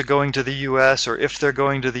learners are going to the US, or if they're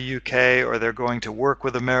going to the UK, or they're going to work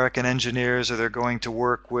with American engineers, or they're going to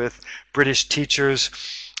work with British teachers,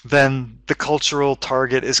 then the cultural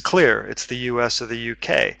target is clear. It's the US or the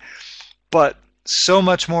UK. But so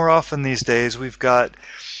much more often these days, we've got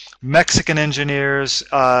Mexican engineers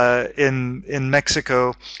in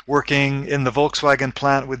Mexico working in the Volkswagen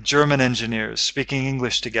plant with German engineers speaking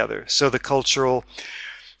English together. So the cultural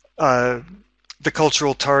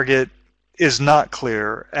target is not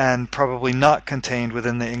clear and probably not contained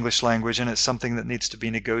within the English language, and it's something that needs to be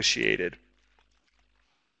negotiated.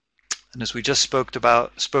 And as we just spoke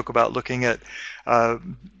about looking at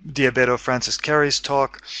Diabero Francis Carey's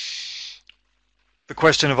talk, the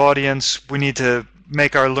question of audience, we need to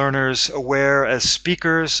make our learners aware as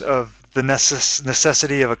speakers of the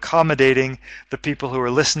necessity of accommodating the people who are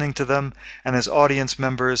listening to them, and as audience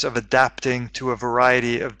members of adapting to a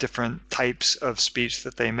variety of different types of speech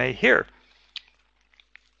that they may hear.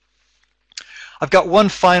 I've got one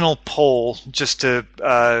final poll just to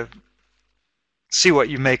see what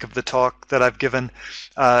you make of the talk that I've given.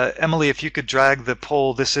 Emily, if you could drag the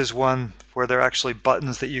poll, this is one where there are actually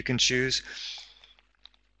buttons that you can choose.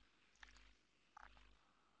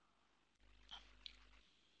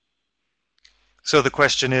 So the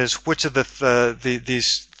question is, which of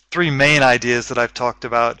these three main ideas that I've talked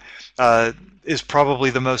about is probably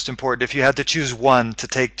the most important? If you had to choose one to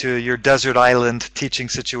take to your desert island teaching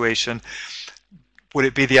situation, would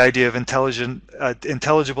it be the idea of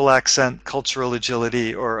intelligible accent, cultural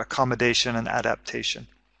agility, or accommodation and adaptation?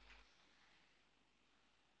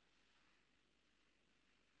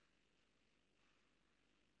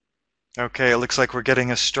 Okay, it looks like we're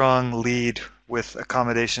getting a strong lead with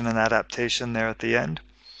accommodation and adaptation there at the end.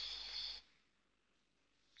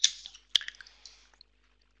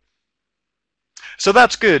 So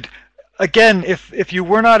that's good. Again, if you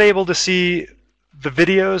were not able to see the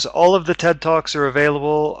videos, all of the TED Talks are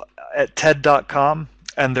available at TED.com,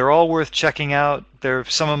 and they're all worth checking out. They're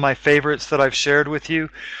some of my favorites that I've shared with you.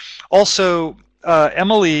 Also,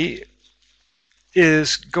 Emily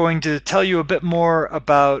is going to tell you a bit more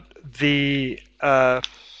about the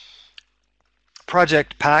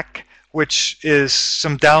project pack, which is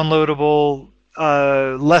some downloadable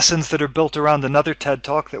lessons that are built around another TED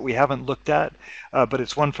Talk that we haven't looked at, but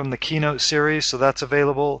it's one from the Keynote series, so that's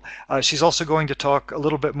available. She's also going to talk a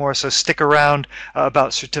little bit more, so stick around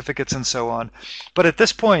about certificates and so on. But at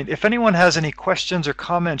this point, if anyone has any questions or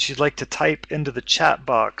comments you'd like to type into the chat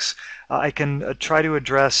box, I can try to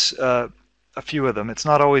address a few of them. It's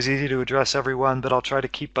not always easy to address everyone, but I'll try to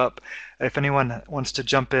keep up. If anyone wants to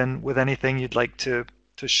jump in with anything you'd like to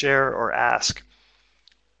share or ask.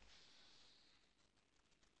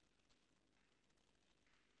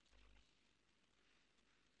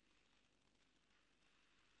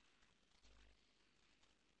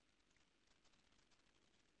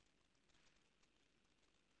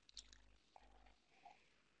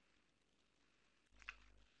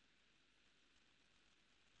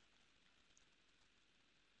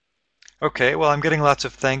 Okay, well, I'm getting lots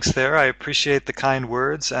of thanks there. I appreciate the kind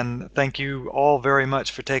words, and thank you all very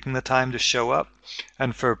much for taking the time to show up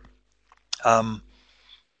and for, hang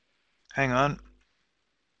on.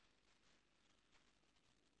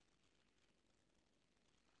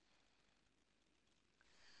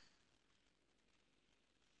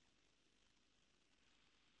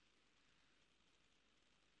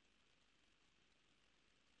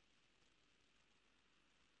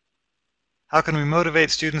 How can we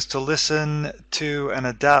motivate students to listen to and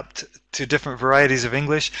adapt to different varieties of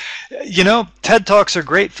English? You know, TED Talks are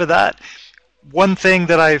great for that. One thing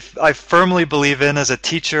that I firmly believe in as a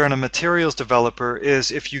teacher and a materials developer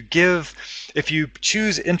is if you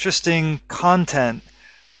choose interesting content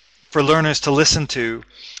for learners to listen to,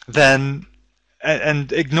 then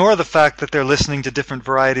and ignore the fact that they're listening to different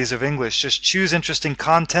varieties of English. Just choose interesting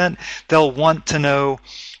content. They'll want to know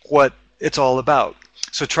what it's all about.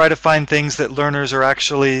 So try to find things that learners are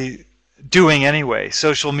actually doing anyway.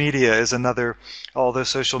 Social media is another, although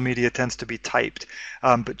social media tends to be typed.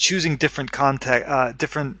 But choosing different content,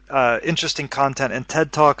 interesting content, and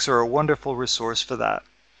TED Talks are a wonderful resource for that.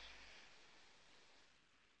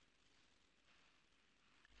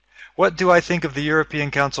 What do I think of the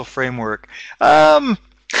European Council framework?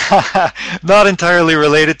 Not entirely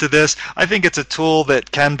related to this. I think it's a tool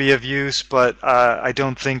that can be of use, but I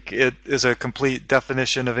don't think it is a complete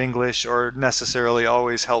definition of English or necessarily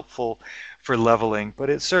always helpful for leveling, but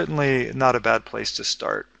it's certainly not a bad place to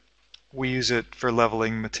start. We use it for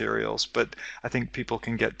leveling materials, but I think people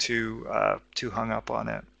can get too hung up on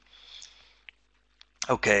it.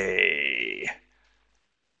 Okay.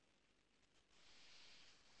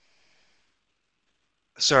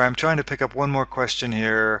 Sorry, I'm trying to pick up one more question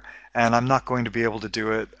here, and I'm not going to be able to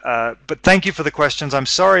do it. But thank you for the questions. I'm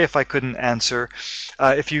sorry if I couldn't answer.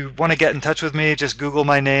 If you want to get in touch with me, just Google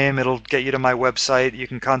my name. It'll get you to my website. You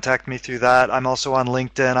can contact me through that. I'm also on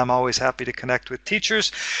LinkedIn. I'm always happy to connect with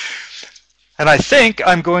teachers. And I think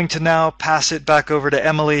I'm going to now pass it back over to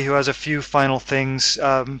Emily, who has a few final things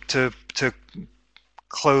to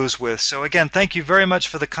close with. So again, thank you very much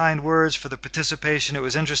for the kind words, for the participation. It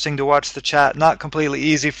was interesting to watch the chat. Not completely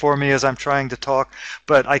easy for me as I'm trying to talk,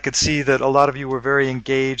 but I could see that a lot of you were very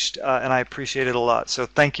engaged, and I appreciate it a lot. So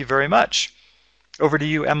thank you very much. Over to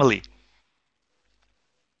you, Emily.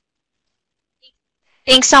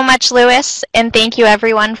 Thanks so much, Lewis, and thank you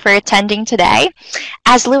everyone for attending today.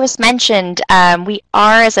 As Lewis mentioned, we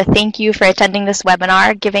are, as a thank you for attending this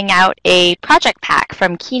webinar, giving out a project pack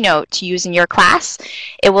from Keynote to use in your class.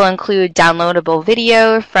 It will include downloadable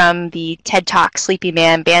video from the TED Talk Sleepy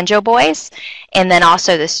Man Banjo Boys, and then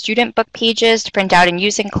also the student book pages to print out and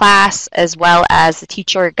use in class, as well as the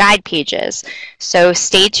teacher guide pages. So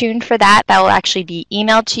stay tuned for that. That will actually be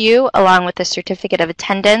emailed to you along with the certificate of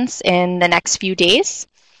attendance in the next few days.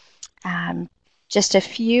 Just a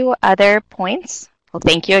few other points. Well,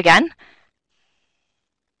 thank you again.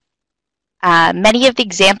 Many of the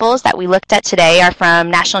examples that we looked at today are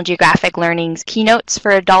from National Geographic Learning's Keynotes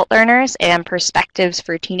for Adult Learners and Perspectives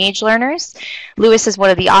for Teenage Learners. Lewis is one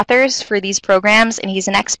of the authors for these programs, and he's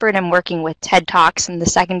an expert in working with TED Talks in the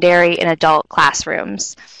secondary and adult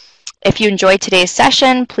classrooms. If you enjoyed today's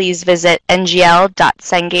session, please visit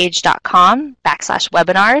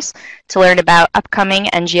ngl.cengage.com/webinars to learn about upcoming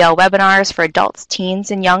NGL webinars for adults, teens,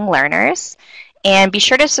 and young learners. And be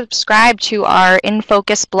sure to subscribe to our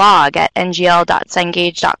InFocus blog at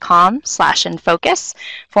ngl.cengage.com/infocus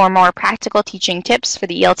for more practical teaching tips for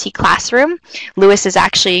the ELT classroom. Lewis is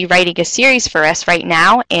actually writing a series for us right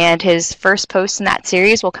now, and his first post in that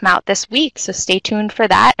series will come out this week. So stay tuned for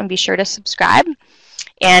that and be sure to subscribe.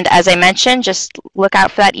 And as I mentioned, just look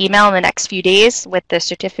out for that email in the next few days with the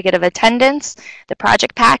certificate of attendance, the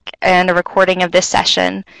project pack, and a recording of this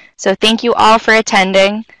session. So thank you all for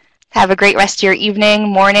attending. Have a great rest of your evening,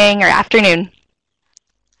 morning, or afternoon.